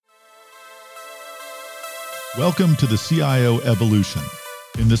Welcome to the CIO Evolution.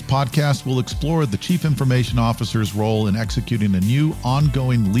 In this podcast, we'll explore the Chief Information Officer's role in executing a new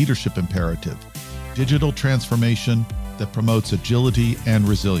ongoing leadership imperative, digital transformation that promotes agility and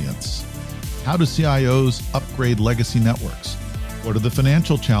resilience. How do CIOs upgrade legacy networks? What are the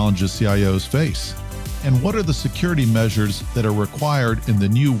financial challenges CIOs face? And what are the security measures that are required in the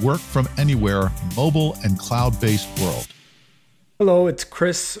new work from anywhere, mobile and cloud-based world? Hello, it's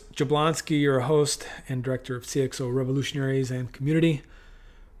Chris Jablonski, your host and director of CXO Revolutionaries and Community.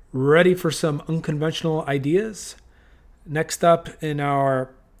 Ready for some unconventional ideas? Next up in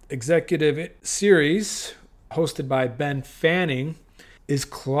our executive series, hosted by Ben Fanning, is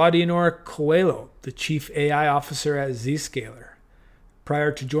Claudionor Coelho, the Chief AI Officer at Zscaler.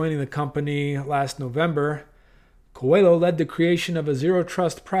 Prior to joining the company last November, Coelho led the creation of a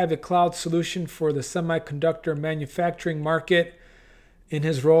zero-trust private cloud solution for the semiconductor manufacturing market in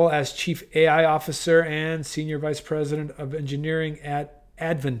his role as Chief AI Officer and Senior Vice President of Engineering at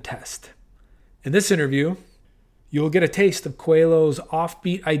Advantest. In this interview, you will get a taste of Coelho's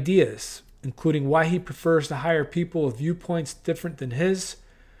offbeat ideas, including why he prefers to hire people with viewpoints different than his,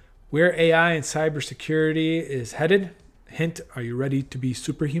 where AI and cybersecurity is headed. Hint, are you ready to be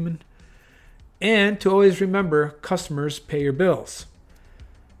superhuman? And to always remember, customers pay your bills.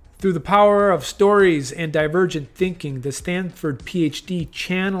 Through the power of stories and divergent thinking, the Stanford PhD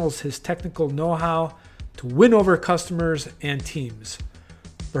channels his technical know-how to win over customers and teams.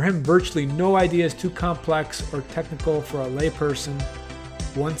 For him, virtually no idea is too complex or technical for a layperson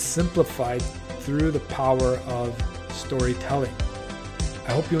once simplified through the power of storytelling.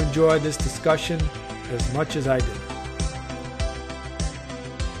 I hope you enjoyed this discussion as much as I did.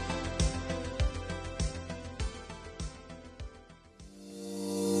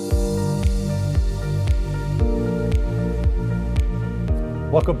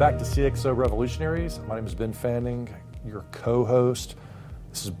 Welcome back to CXO Revolutionaries. My name is Ben Fanning, your co-host.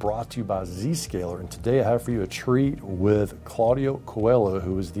 This is brought to you by Zscaler, and today I have for you a treat with Claudio Coelho,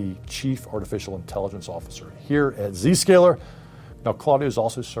 who is the Chief Artificial Intelligence Officer here at Zscaler. Now, Claudio has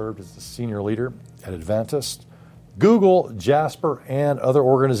also served as the Senior Leader at Advantest, Google, Jasper, and other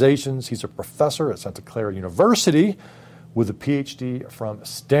organizations. He's a professor at Santa Clara University with a PhD from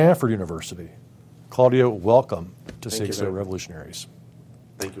Stanford University. Claudio, welcome to CXO Revolutionaries.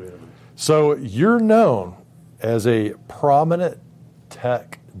 Thank you very much. So you're known as a prominent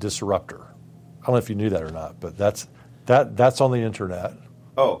tech disruptor. I don't know if you knew that or not, but that's on the internet.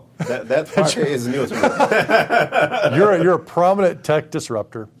 Oh, that part is new to me. You're a prominent tech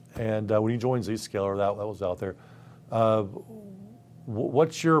disruptor, and when you joined Zscaler, that was out there.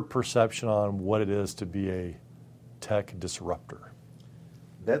 What's your perception on what it is to be a tech disruptor?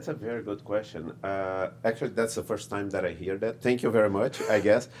 That's a very good question. Actually, that's the first time that I hear that. Thank you very much, I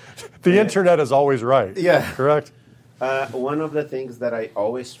guess. The internet is always right. Yeah. Correct? One of the things that I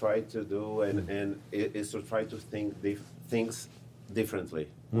always try to do is to try to think things differently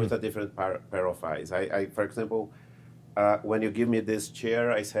with a different pair of eyes. I for example, when you give me this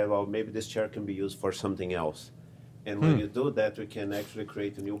chair, I said, well, maybe this chair can be used for something else. And when you do that, we can actually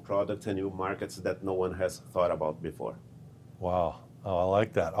create new products and new markets that no one has thought about before. Wow. Oh, I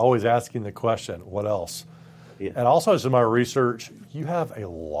like that. Always asking the question, what else? Yeah. And also, as in my research, you have a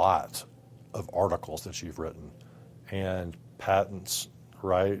lot of articles that you've written and patents,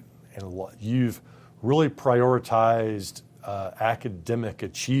 right? And you've really prioritized academic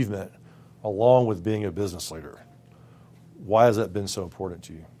achievement along with being a business leader. Why has that been so important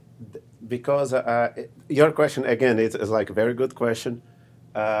to you? Because your question, again, is like a very good question.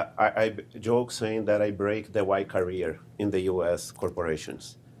 I joke saying that I break the Y career in the U.S.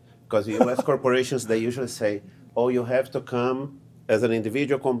 corporations. Because the U.S. corporations, they usually say, oh, you have to come as an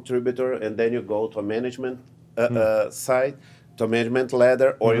individual contributor, and then you go to a management side, to a management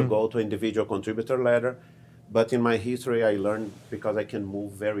ladder, or you go to individual contributor ladder. But in my history, I learned because I can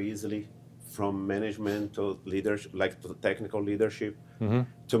move very easily from management to leadership, like to technical leadership.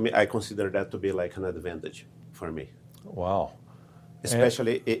 To me, I consider that to be like an advantage for me. Wow.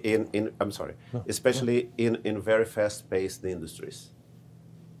 Especially in very fast-paced industries.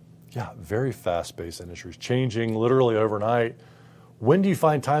 Yeah, very fast-paced industries, changing literally overnight. When do you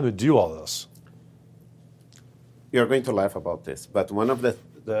find time to do all this? You're going to laugh about this, but one of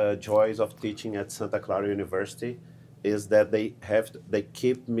the joys of teaching at Santa Clara University is that they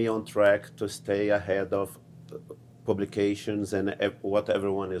keep me on track to stay ahead of publications and what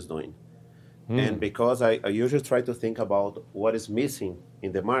everyone is doing. And because I usually try to think about what is missing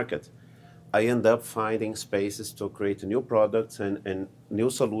in the market, I end up finding spaces to create new products and new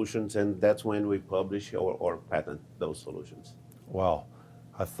solutions, and that's when we publish or patent those solutions. Wow.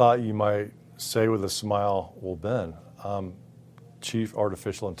 I thought you might say with a smile, well, Ben, Chief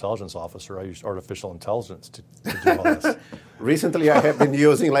Artificial Intelligence Officer. I use artificial intelligence to do all this. Recently, I have been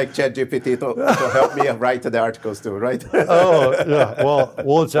using like ChatGPT to help me write the articles too, right? Oh, yeah.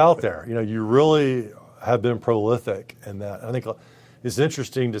 Well, it's out there. You really have been prolific in that. I think it's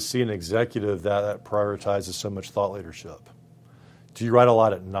interesting to see an executive that prioritizes so much thought leadership. Do you write a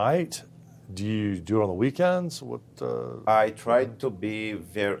lot at night? Do you do it on the weekends? I try to be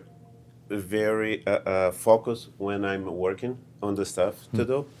very focused when I'm working on the stuff to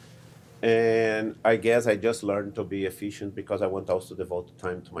do. And I guess I just learned to be efficient because I want also to devote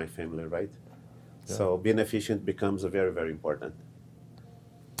time to my family, right? Yeah. So being efficient becomes very, very important.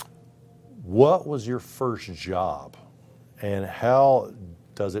 What was your first job, and how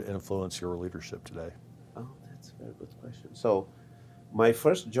does it influence your leadership today? Oh, that's a very good question. So my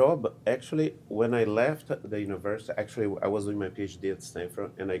first job, actually, when I left the university, actually, I was doing my PhD at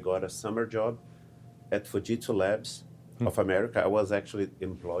Stanford, and I got a summer job at Fujitsu Labs of America. I was actually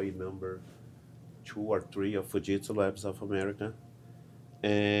employee number 2 or 3 of Fujitsu Labs of America.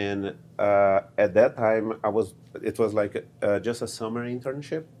 And at that time, it was like just a summer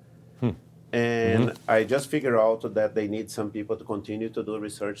internship. And I just figured out that they need some people to continue to do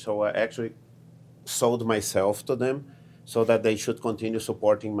research. So I actually sold myself to them so that they should continue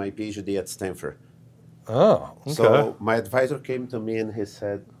supporting my PhD at Stanford. Oh, okay. So my advisor came to me and he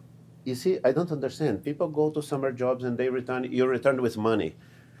said, you see, I don't understand. People go to summer jobs and you return with money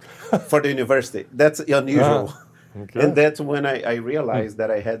for the university. That's unusual. Okay. And that's when I realized that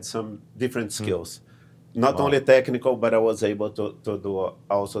I had some different skills. Not only technical, but I was able to do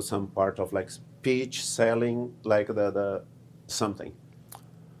also some part of like speech, selling, like the something.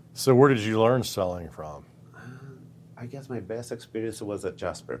 So where did you learn selling from? I guess my best experience was at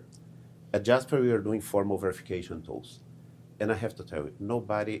Jasper. At Jasper, we were doing formal verification tools. And I have to tell you,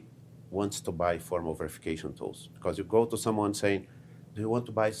 nobody wants to buy formal verification tools. Because you go to someone saying, do you want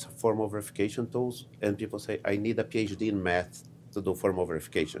to buy formal verification tools? And people say, I need a PhD in math to do formal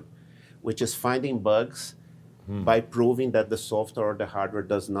verification, which is finding bugs by proving that the software or the hardware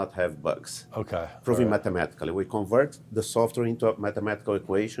does not have bugs. Okay. Proving mathematically. We convert the software into a mathematical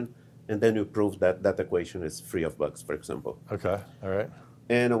equation, and then you prove that that equation is free of bugs, for example. Okay, all right.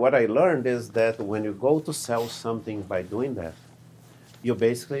 And what I learned is that when you go to sell something by doing that, you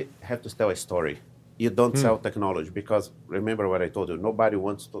basically have to tell a story. You don't sell technology because, remember what I told you, nobody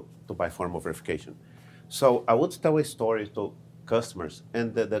wants to buy formal verification. So I would tell a story to customers,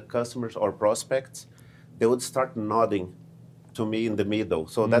 and the customers or prospects, they would start nodding to me in the middle.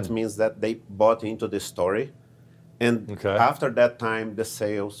 So that means that they bought into the story. And after that time, the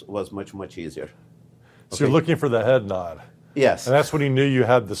sales was much, much easier. So you're looking for the head nod. Yes. And that's when you knew you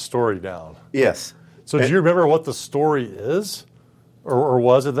had the story down. Yes. So do you remember what the story is? Or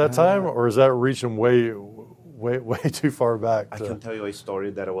was at that time? Or is that reaching way too far back? I can tell you a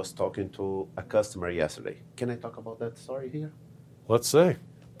story that I was talking to a customer yesterday. Can I talk about that story here? Let's see.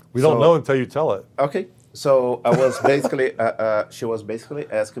 We don't know until you tell it. Okay. So I was basically, she was basically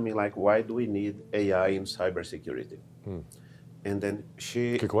asking me like, why do we need AI in cybersecurity? And then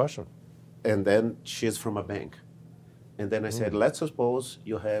Good question. And then she's from a bank. And then I said, let's suppose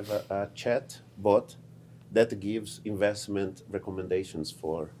you have a chat bot that gives investment recommendations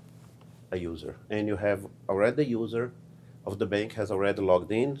for a user. And you have already the user of the bank has already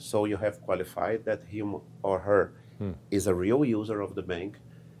logged in, so you have qualified that him or her is a real user of the bank.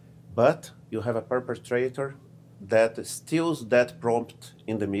 But you have a perpetrator that steals that prompt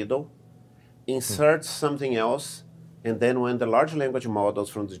in the middle, inserts something else, and then when the large language models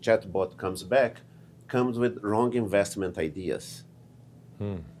from the chatbot comes with wrong investment ideas.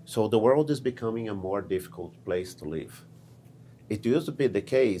 So the world is becoming a more difficult place to live. It used to be the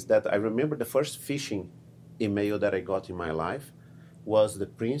case that I remember the first phishing email that I got in my life was the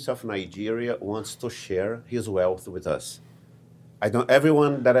Prince of Nigeria wants to share his wealth with us.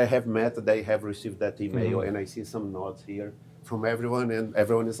 Everyone that I have met, they have received that email, and I see some nods here from everyone, and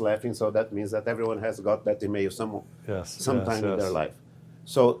everyone is laughing, so that means that everyone has got that email sometime in their life.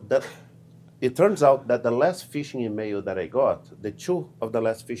 So that it turns out that the last phishing email that I got, the 2 of the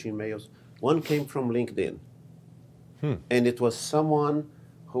last phishing emails, one came from LinkedIn, and it was someone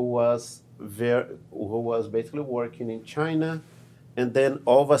who was basically working in China, and then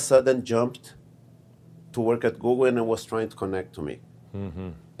all of a sudden jumped to work at Google and was trying to connect to me.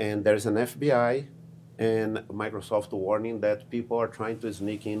 And there's an FBI and Microsoft warning that people are trying to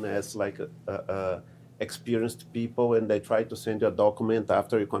sneak in as like experienced people, and they try to send you a document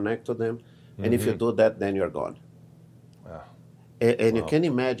after you connect to them. And if you do that, then you're gone. Wow. And you can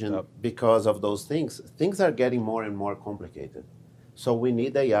imagine, because of those things are getting more and more complicated. So we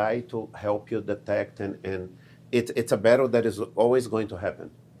need AI to help you detect, and it's a battle that is always going to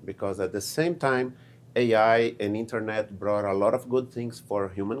happen, because at the same time, AI and internet brought a lot of good things for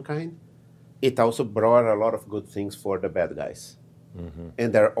humankind. It also brought a lot of good things for the bad guys.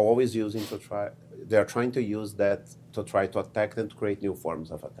 And they're always they're trying to use that to try to attack and to create new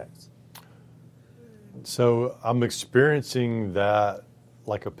forms of attacks. So I'm experiencing that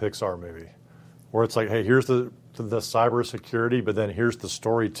like a Pixar movie, where it's like, hey, here's the cybersecurity, but then here's the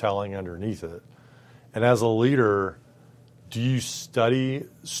storytelling underneath it. And as a leader, do you study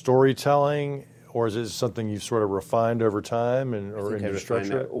storytelling, or is it something you've sort of refined over time or in your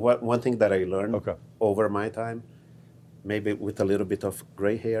structure? One thing that I learned over my time, maybe with a little bit of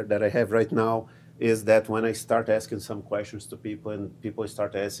gray hair that I have right now, is that when I start asking some questions to people and people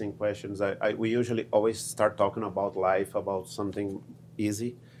start asking questions, we usually always start talking about life, about something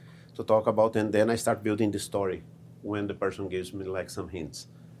easy to talk about, and then I start building the story when the person gives me like some hints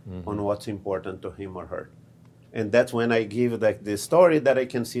on what's important to him or her. And that's when I give like the story that I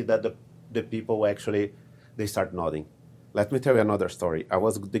can see that the people actually, they start nodding. Let me tell you another story. I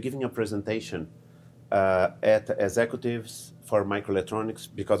was giving a presentation at executives for microelectronics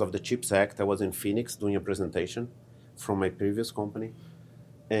because of the CHIPS Act. I was in Phoenix doing a presentation from my previous company.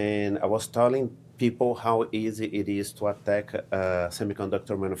 And I was telling people how easy it is to attack a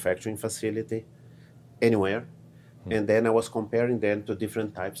semiconductor manufacturing facility anywhere. And then I was comparing them to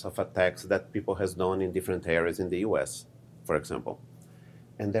different types of attacks that people has done in different areas in the US, for example.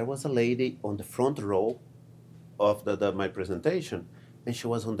 And there was a lady on the front row of my presentation, and she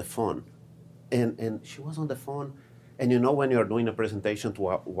was on the phone. And she was on the phone. And you know, when you're doing a presentation to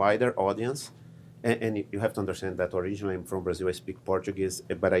a wider audience, and you have to understand that originally I'm from Brazil, I speak Portuguese,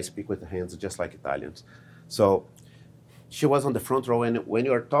 but I speak with the hands just like Italians. So she was on the front row, and when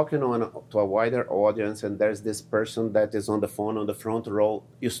you're talking to a wider audience and there's this person that is on the phone on the front row,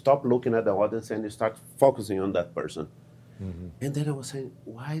 you stop looking at the audience and you start focusing on that person. And then I was saying,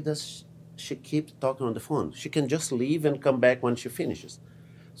 why does she keep talking on the phone? She can just leave and come back when she finishes.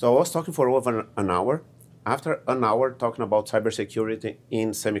 So I was talking for over an hour. After an hour talking about cybersecurity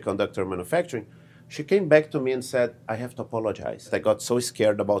in semiconductor manufacturing, she came back to me and said, I have to apologize. I got so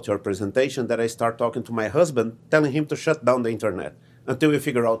scared about your presentation that I started talking to my husband, telling him to shut down the internet until we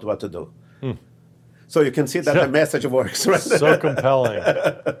figure out what to do. So you can see that the message works, right? So compelling.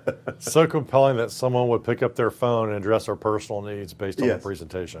 So compelling that someone would pick up their phone and address their personal needs based on the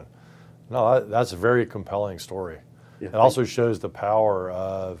presentation. No, that's a very compelling story. Yeah. It also shows the power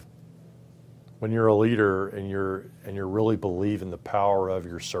of when you're a leader and you really believe in the power of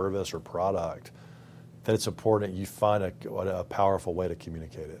your service or product, that it's important you find a powerful way to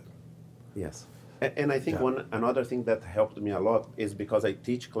communicate it. Yes. And I think another thing that helped me a lot is because I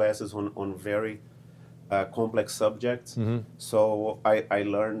teach classes on very complex subjects. So I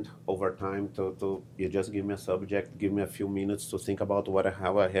learned over time to you just give me a subject, give me a few minutes to think about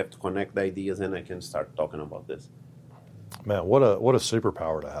how I have to connect the ideas, and I can start talking about this. Man, what a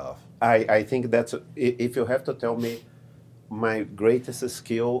superpower to have. I think that's, if you have to tell me, my greatest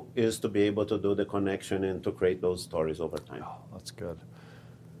skill is to be able to do the connection and to create those stories over time. Oh, that's good.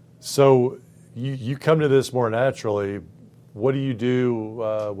 So you come to this more naturally. What do you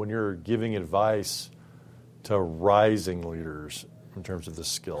do when you're giving advice to rising leaders in terms of the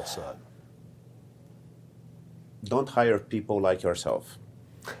skill set? Don't hire people like yourself.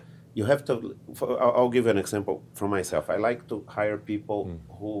 You have to, I'll give you an example from myself. I like to hire people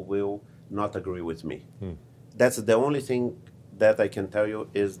who will not agree with me. That's the only thing that I can tell you,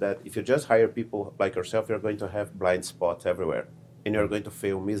 is that if you just hire people like yourself, you're going to have blind spots everywhere, and you're going to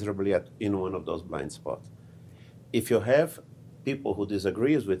fail miserably in one of those blind spots. If you have people who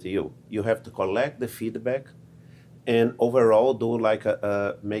disagrees with you, you have to collect the feedback and overall do like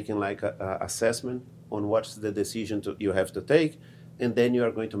making like a assessment on what's the decision you have to take, and then you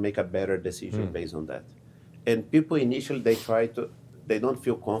are going to make a better decision based on that. And people initially, they don't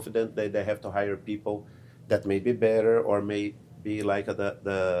feel confident that they have to hire people that may be better or may be like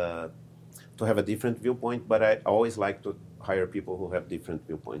to have a different viewpoint, but I always like to hire people who have different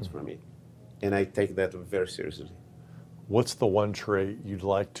viewpoints from me. And I take that very seriously. What's the one trait you'd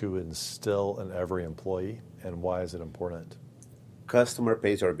like to instill in every employee, and why is it important? Customer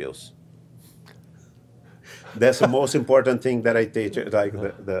pays your bills. That's the most important thing that I teach,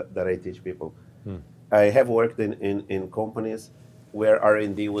 that I teach people. I have worked in companies where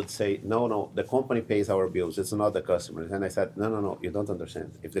R&D would say, no, the company pays our bills, it's not the customers. And I said, no, you don't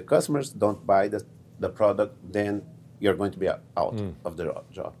understand. If the customers don't buy the product, then you're going to be out of the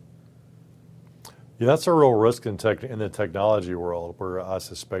job. Yeah, that's a real risk in the technology world, where I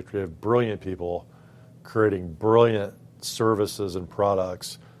suspect we have brilliant people creating brilliant services and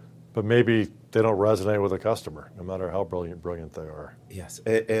products, but maybe they don't resonate with a customer, no matter how brilliant they are. Yes,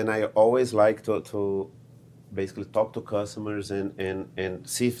 and I always like to basically talk to customers and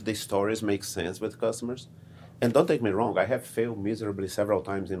see if the stories make sense with customers. And don't take me wrong, I have failed miserably several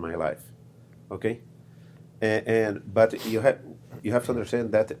times in my life, okay? But you have to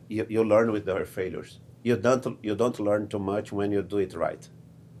understand that you learn with their failures. You don't learn too much when you do it right.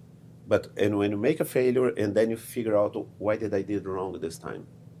 And when you make a failure and then you figure out why did I did wrong this time,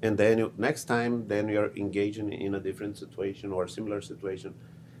 and then next time then you're engaging in a different situation or a similar situation,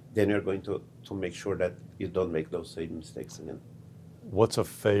 then you're going to make sure that you don't make those same mistakes again. What's a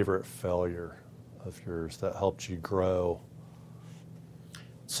favorite failure of yours that helped you grow?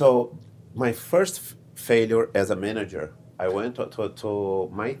 So my first failure as a manager, I went to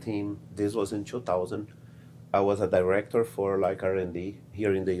my team. This was in 2000. I was a director for like R&D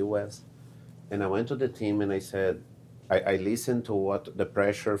here in the US. And I went to the team and I said, I listened to what the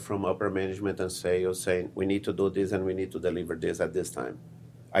pressure from upper management and sales saying, we need to do this and we need to deliver this at this time.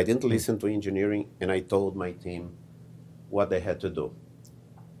 I didn't listen to engineering, and I told my team what they had to do.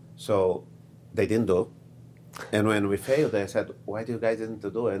 So they didn't do. And when we failed, I said, why do you guys didn't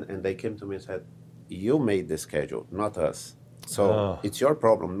do it? And they came to me and said, you made the schedule, not us. So it's your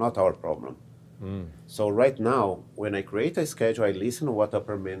problem, not our problem. So right now, when I create a schedule, I listen to what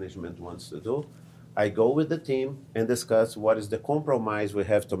upper management wants to do. I go with the team and discuss what is the compromise we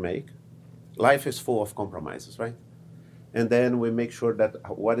have to make. Life is full of compromises, right? And then we make sure that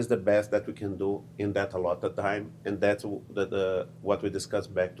what is the best that we can do in that allotted time. And that's what we discuss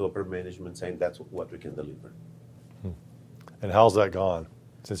back to upper management, saying that's what we can deliver. And how's that gone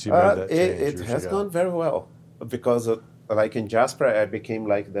since you made that change? It has gone very well. Because like in Jasper, I became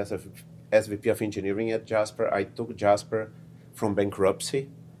like the SVP of engineering at Jasper. I took Jasper from bankruptcy.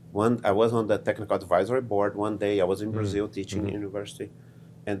 I was on the technical advisory board. One day I was in Brazil teaching university.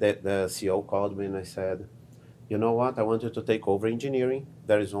 And the CEO called me and I said, you know what, I want you to take over engineering.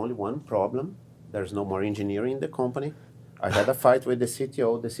 There is only one problem. There's no more engineering in the company. I had a fight with the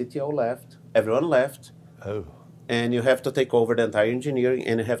CTO. The CTO left. Everyone left. Oh. And you have to take over the entire engineering,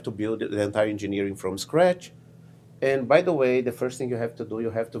 and you have to build the entire engineering from scratch. And by the way, the first thing you have to do,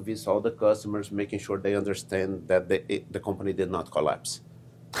 you have to visit all the customers, making sure they understand that the company did not collapse.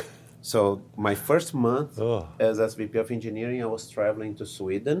 So my first month as SVP of engineering, I was traveling to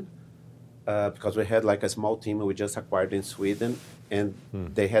Sweden because we had like a small team we just acquired in Sweden, and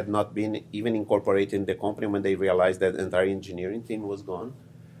they had not been even incorporated in the company when they realized that the entire engineering team was gone.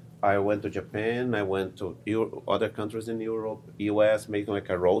 I went to Japan, I went to other countries in Europe, US, making like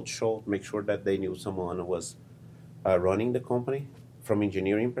a road show, make sure that they knew someone who was running the company from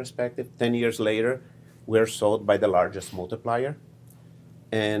engineering perspective. 10 years later, we're sold by the largest multiplier.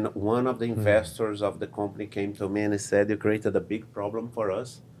 And one of the investors of the company came to me and he said, you created a big problem for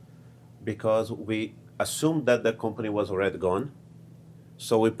us because we assumed that the company was already gone.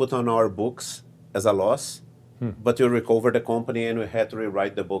 So we put on our books as a loss, but you recovered the company and we had to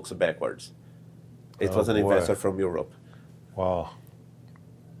rewrite the books backwards. It was an investor from Europe. Wow.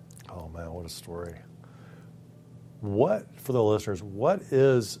 Oh man, what a story. What, for the listeners, what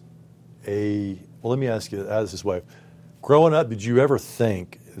is let me ask you as his wife, growing up, did you ever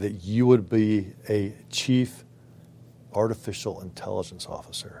think that you would be a chief artificial intelligence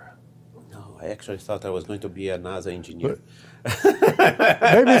officer? No, I actually thought I was going to be a NASA engineer.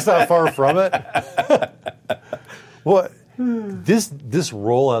 Maybe it's not far from it. Well, this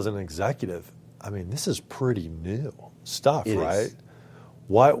role as an executive, I mean, this is pretty new stuff, right?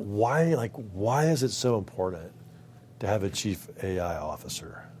 Why is it so important to have a chief AI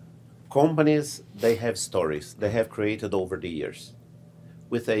officer? Companies, they have stories they have created over the years.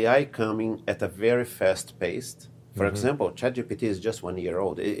 With AI coming at a very fast pace, for example, ChatGPT is just 1 year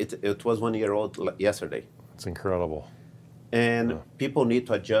old. It was 1 year old yesterday. It's incredible. And people need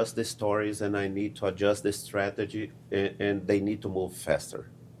to adjust the stories, and I need to adjust the strategy, and they need to move faster.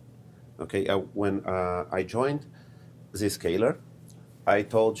 Okay, when I joined Zscaler, I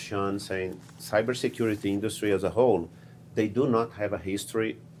told Sean, saying, cybersecurity industry as a whole, they do not have a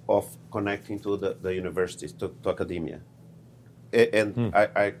history of connecting to the universities, to academia. And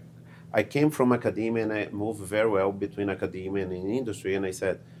I came from academia, and I moved very well between academia and industry, and I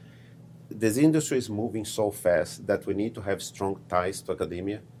said, this industry is moving so fast that we need to have strong ties to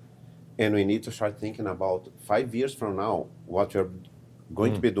academia, and we need to start thinking about 5 years from now, what we're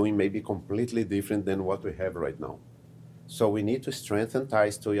going to be doing may be completely different than what we have right now. So we need to strengthen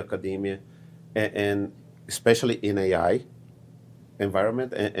ties to academia, and especially in AI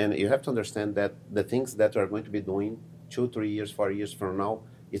environment. And you have to understand that the things that we're going to be doing 2, 3 years, 4 years from now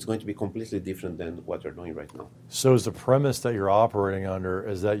it's going to be completely different than what you're doing right now. So is the premise that you're operating under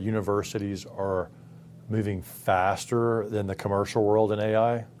is that universities are moving faster than the commercial world in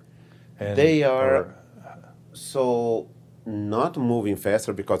AI? And, they are so not moving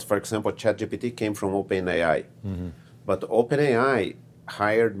faster because, for example, ChatGPT came from OpenAI. But OpenAI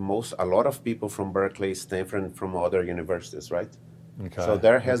hired a lot of people from Berkeley, Stanford, and from other universities, right? Okay. So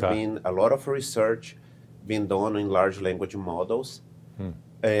there has been a lot of research being done in large language models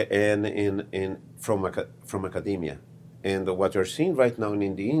and from academia. And what you're seeing right now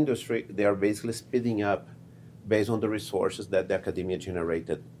in the industry, they are basically speeding up based on the resources that the academia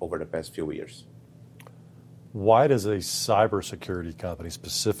generated over the past few years. Why does a cybersecurity company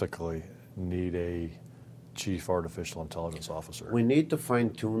specifically need a chief artificial intelligence officer? We need to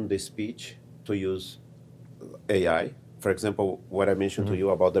fine-tune the speech to use AI. For example, what I mentioned to you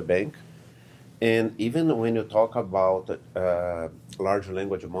about the bank. And even when you talk about large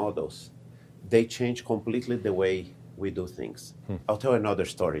language models, they change completely the way we do things. I'll tell another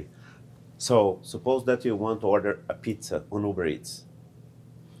story. So suppose that you want to order a pizza on Uber Eats.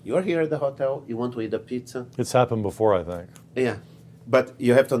 You're here at the hotel, you want to eat a pizza. It's happened before, I think. Yeah, but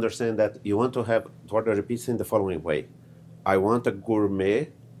you have to understand that you want to order a pizza in the following way. I want a gourmet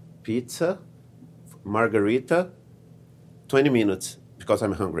pizza, margarita, 20 minutes because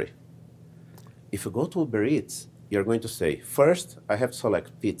I'm hungry. If you go to Uber Eats, you're going to say, first, I have to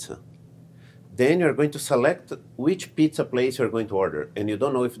select pizza. Then you're going to select which pizza place you're going to order. And you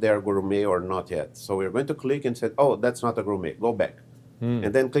don't know if they are gourmet or not yet. So we're going to click and say, oh, that's not a gourmet, go back.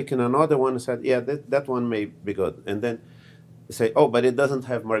 And then click in another one and said, yeah, that one may be good. And then you say, oh, but it doesn't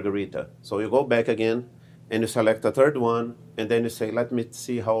have margarita. So you go back again and you select a third one. And then you say, let me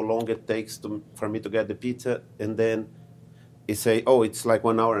see how long it takes for me to get the pizza. And then you say, oh, it's like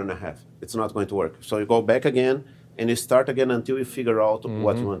 1 hour and a half. It's not going to work. So you go back again and you start again until you figure out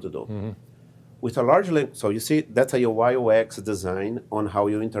what you want to do. With a large language, so you see, that's a UI/UX design on how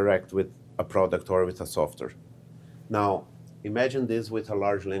you interact with a product or with a software. Now, imagine this with a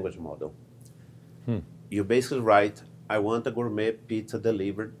large language model. You basically write, I want a gourmet pizza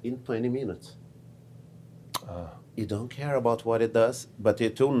delivered in 20 minutes. You don't care about what it does, but you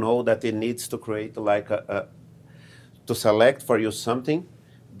do know that it needs to create like to select for you something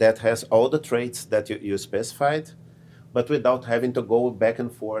that has all the traits that you specified, but without having to go back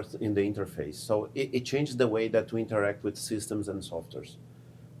and forth in the interface. So it changed the way that we interact with systems and softwares.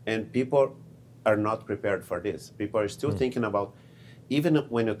 And people are not prepared for this. People are still thinking about, even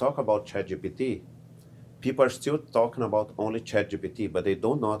when you talk about ChatGPT, people are still talking about only ChatGPT, but they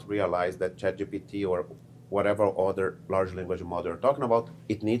do not realize that ChatGPT or whatever other large language model you're talking about,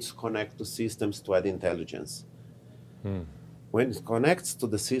 it needs to connect to systems to add intelligence. When it connects to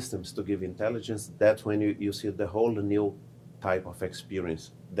the systems to give intelligence, that's when you see the whole new type of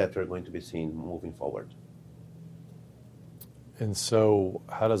experience that we're going to be seeing moving forward. And so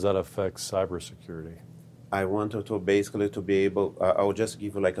how does that affect cybersecurity? I wanted to basically to be able, I'll just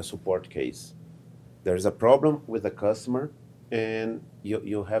give you like a support case. There's a problem with the customer, and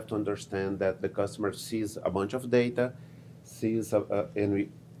you have to understand that the customer sees a bunch of data,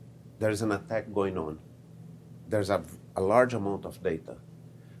 there's an attack going on. There's a large amount of data.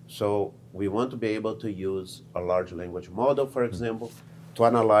 So we want to be able to use a large language model, for example, to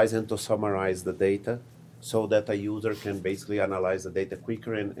analyze and to summarize the data so that a user can basically analyze the data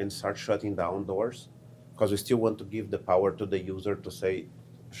quicker and start shutting down doors. Because we still want to give the power to the user to say,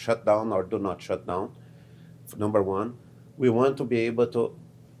 shut down or do not shut down. Number one, we want to be able to,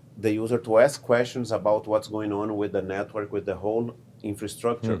 the user to ask questions about what's going on with the network, with the whole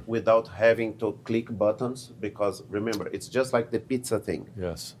infrastructure without having to click buttons, because remember, it's just like the pizza thing.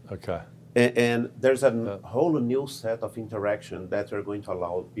 Yes, okay. And there's a whole new set of interaction that we're going to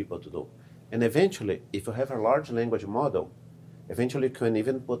allow people to do. And eventually, if you have a large language model, eventually you can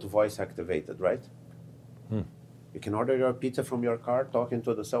even put voice activated, right? You can order your pizza from your car talking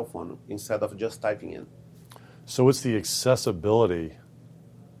to the cell phone instead of just typing in. So it's the accessibility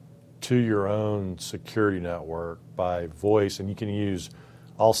to your own security network by voice, and you can use,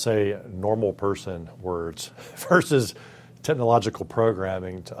 I'll say, normal person words versus technological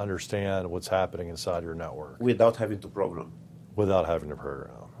programming to understand what's happening inside your network. Without having to program. Without having to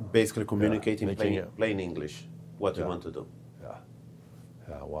program. Basically communicating plain English, what you want to do.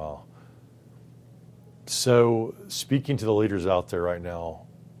 Yeah, wow. So speaking to the leaders out there right now,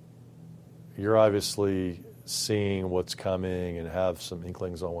 you're obviously seeing what's coming and have some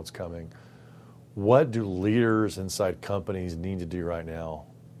inklings on what's coming. What do leaders inside companies need to do right now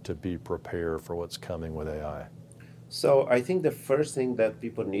to be prepared for what's coming with AI? So I think the first thing that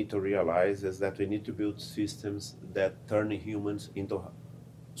people need to realize is that we need to build systems that turn humans into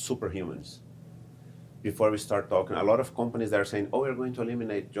superhumans. Before we start talking, a lot of companies that are saying, oh, we're going to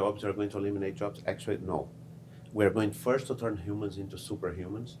eliminate jobs, we're going to eliminate jobs. Actually, no. We're going first to turn humans into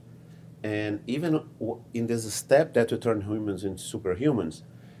superhumans. And even in this step that we turn humans into superhumans,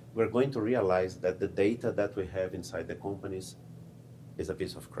 we're going to realize that the data that we have inside the companies is a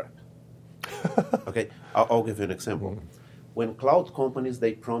piece of crap. Okay, I'll give you an example. When cloud companies,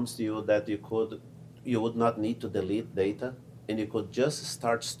 they promised you that you would not need to delete data, and you could just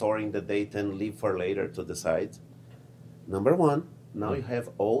start storing the data and leave for later to decide. Number one, now you have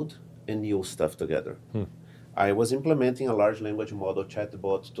old and new stuff together. I was implementing a large language model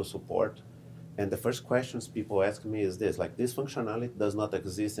chatbot to support, and the first questions people ask me is this, like, this functionality does not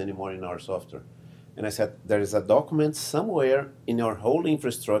exist anymore in our software. And I said, there is a document somewhere in your whole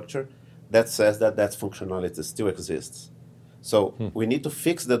infrastructure that says that that functionality still exists. So we need to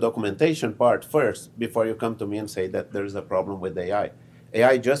fix the documentation part first before you come to me and say that there is a problem with AI.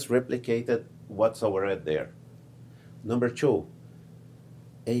 AI just replicated what's already there. Number two,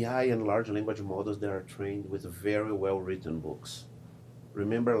 AI and large language models, they are trained with very well-written books.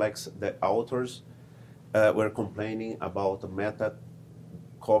 Remember, like the authors were complaining about Meta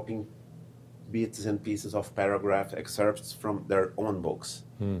copying bits and pieces of paragraph excerpts from their own books.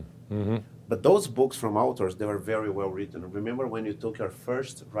 But those books from authors, they were very well written. Remember when you took your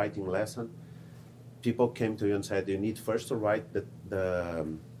first writing lesson, people came to you and said, you need first to write the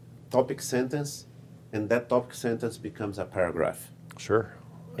topic sentence, and that topic sentence becomes a paragraph. Sure.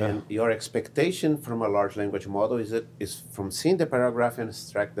 Yeah. And your expectation from a large language model is from seeing the paragraph and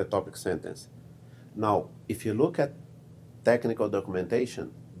extract the topic sentence. Now, if you look at technical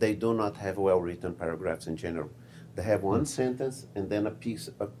documentation, they do not have well-written paragraphs in general. They have one sentence and then a piece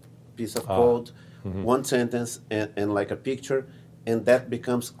of code, one sentence and like a picture, and that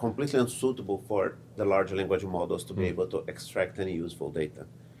becomes completely unsuitable for the large language models to be able to extract any useful data.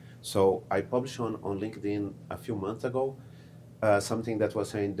 So I published on LinkedIn a few months ago something that was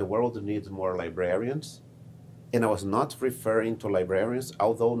saying the world needs more librarians. And I was not referring to librarians,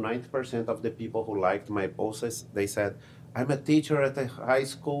 although 90% of the people who liked my posts, they said, I'm a teacher at a high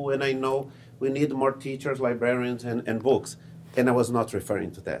school and I know we need more teachers, librarians, and books. And I was not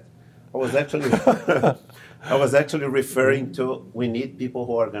referring to that. I was actually referring to we need people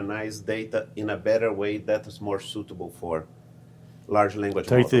who organize data in a better way that is more suitable for large language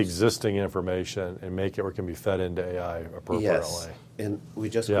models. Take the existing information and make it where it can be fed into AI appropriately. Yes, and we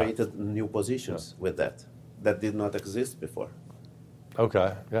just created new positions with that did not exist before.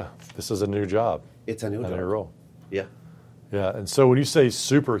 Okay, yeah. This is a new job. It's a new job. A new role. Yeah. Yeah, and so when you say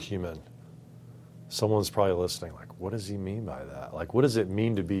superhuman, someone's probably listening, like, what does he mean by that? Like, what does it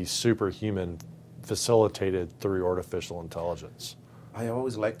mean to be superhuman facilitated through artificial intelligence? I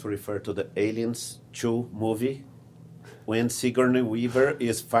always like to refer to the Aliens 2 movie when Sigourney Weaver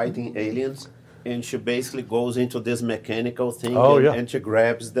is fighting aliens and she basically goes into this mechanical thing and she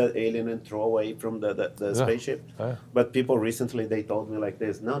grabs the alien and throw away from the spaceship. Yeah. But people recently, they told me like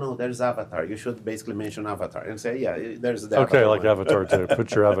this, no, there's Avatar. You should basically mention Avatar and say, there's the Avatar. Okay, like Avatar too.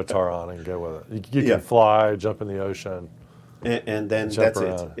 Put your avatar on and go with it. You can fly, jump in the ocean. And then that's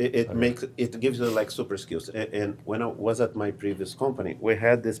around. It gives you like super skills. And when I was at my previous company, we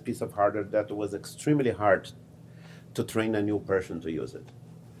had this piece of hardware that was extremely hard to train a new person to use it.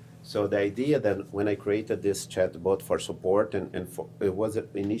 So the idea that when I created this chatbot for support, it was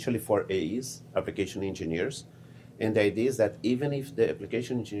initially for AEs, application engineers, and the idea is that even if the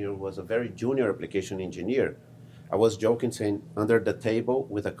application engineer was a very junior application engineer, I was joking saying under the table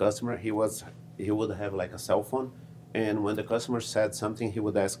with a customer, he would have like a cell phone, and when the customer said something, he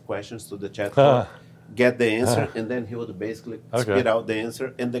would ask questions to the chatbot, get the answer, and then he would basically spit out the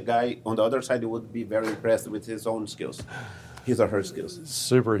answer, and the guy on the other side would be very impressed with his own skills. His or her skills.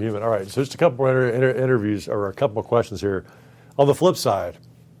 Superhuman. All right, so just a couple interviews or a couple of questions here. On the flip side,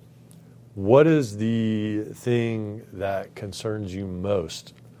 what is the thing that concerns you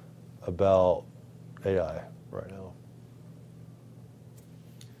most about AI right now?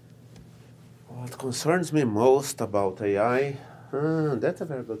 What concerns me most about AI? That's a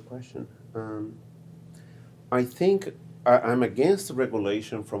very good question. I think I'm against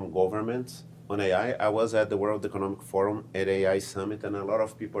regulation from governments on AI. I was at the World Economic Forum at AI Summit, and a lot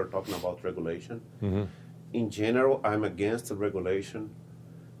of people are talking about regulation. Mm-hmm. In general, I'm against the regulation,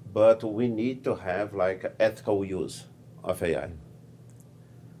 but we need to have like ethical use of AI.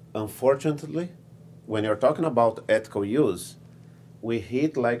 Unfortunately, when you're talking about ethical use, we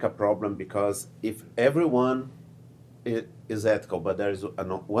hit like a problem because if everyone is ethical, but there is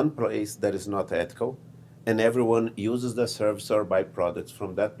one place that is not ethical, and everyone uses the service or buy products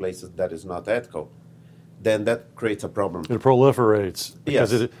from that place that is not ethical, then that creates a problem. It proliferates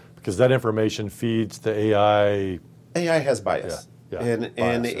because Yes. because that information feeds the AI. AI has bias, and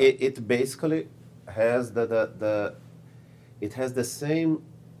bias, it basically has it has the same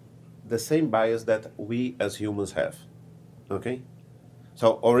bias that we as humans have. Okay,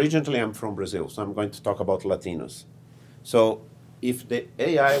 so originally I'm from Brazil, so I'm going to talk about Latinos. So if the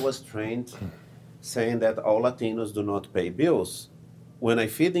AI was trained saying that all Latinos do not pay bills, when I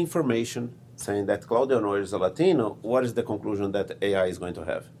feed the information saying that Claudionor is a Latino, what is the conclusion that AI is going to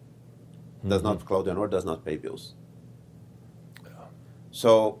have? Claudionor does not pay bills.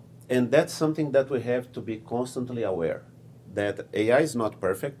 So, and that's something that we have to be constantly aware, that AI is not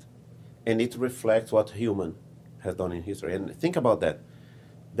perfect, and it reflects what human has done in history. And think about that.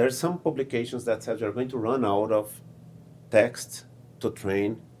 There's some publications that says we're going to run out of text to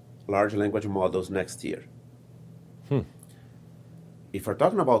train large language models next year. If we're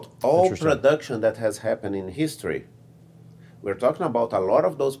talking about all production that has happened in history, we're talking about a lot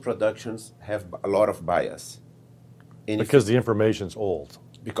of those productions have a lot of bias. And because the information's old.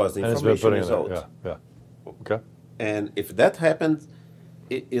 Because the information is old. Yeah. Okay. And if that happens,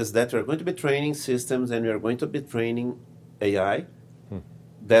 is that we're going to be training systems and we're going to be training AI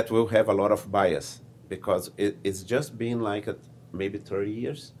that will have a lot of bias, because it's just been like maybe 30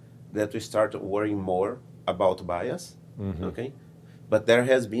 years that we start worrying more about bias, okay? But there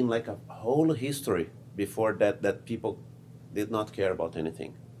has been like a whole history before that people did not care about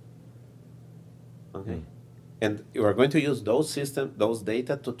anything, okay? And you are going to use those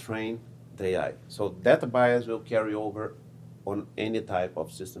data to train the AI. So that bias will carry over on any type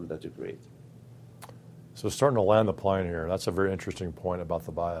of system that you create. So starting to land the plane here, that's a very interesting point about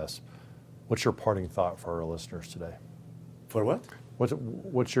the bias. What's your parting thought for our listeners today? For what?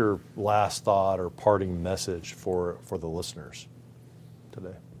 What's your last thought or parting message for the listeners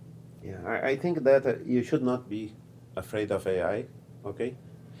today? Yeah, I think that you should not be afraid of AI, okay?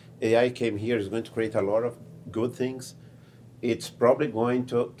 AI came here, is going to create a lot of good things. It's probably going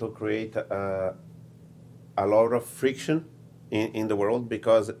to create a lot of friction in the world,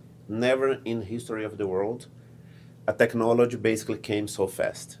 because never in history of the world a technology basically came so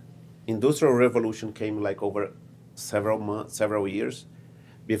fast. Industrial revolution came like over several years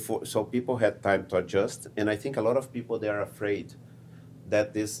before, so people had time to adjust. And I think a lot of people, they are afraid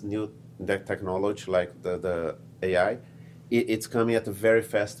that this new technology like the AI, it's coming at a very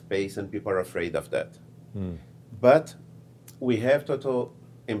fast pace, and people are afraid of that. But we have to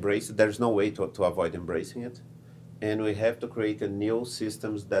embrace it. There's no way to avoid embracing it. And we have to create new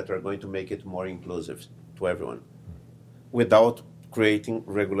systems that are going to make it more inclusive to everyone without creating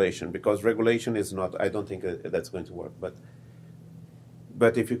regulation, because regulation is not, I don't think that's going to work.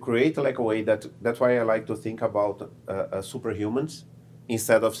 But if you create like a way that's why I like to think about superhumans,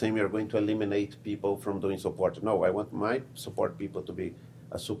 instead of saying we are going to eliminate people from doing support. No, I want my support people to be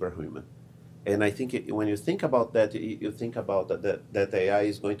a superhuman. And I think when you think about that, you think about that AI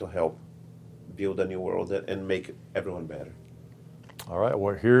is going to help build a new world and make everyone better. All right,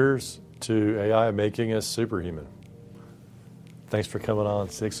 well, here's to AI making us superhuman. Thanks for coming on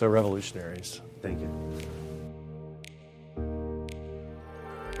CXO Revolutionaries. Thank you.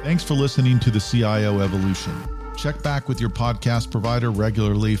 Thanks for listening to the CIO Evolution. Check back with your podcast provider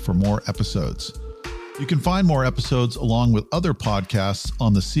regularly for more episodes. You can find more episodes along with other podcasts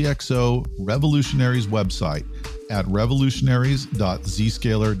on the CXO Revolutionaries website at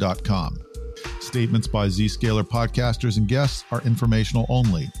revolutionaries.zscaler.com. Statements by Zscaler podcasters and guests are informational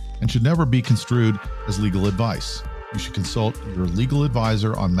only and should never be construed as legal advice. You should consult your legal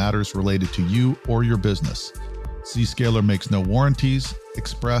advisor on matters related to you or your business. Zscaler makes no warranties,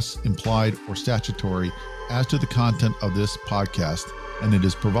 express, implied, or statutory as to the content of this podcast, and it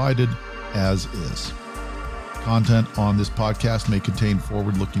is provided as is. Content on this podcast may contain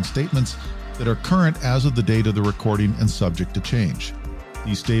forward-looking statements that are current as of the date of the recording and subject to change.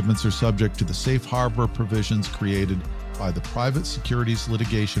 These statements are subject to the safe harbor provisions created by the Private Securities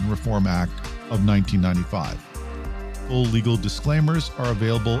Litigation Reform Act of 1995. Full legal disclaimers are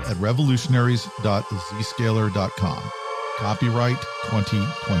available at revolutionaries.zscaler.com. Copyright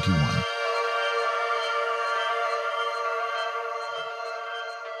 2021.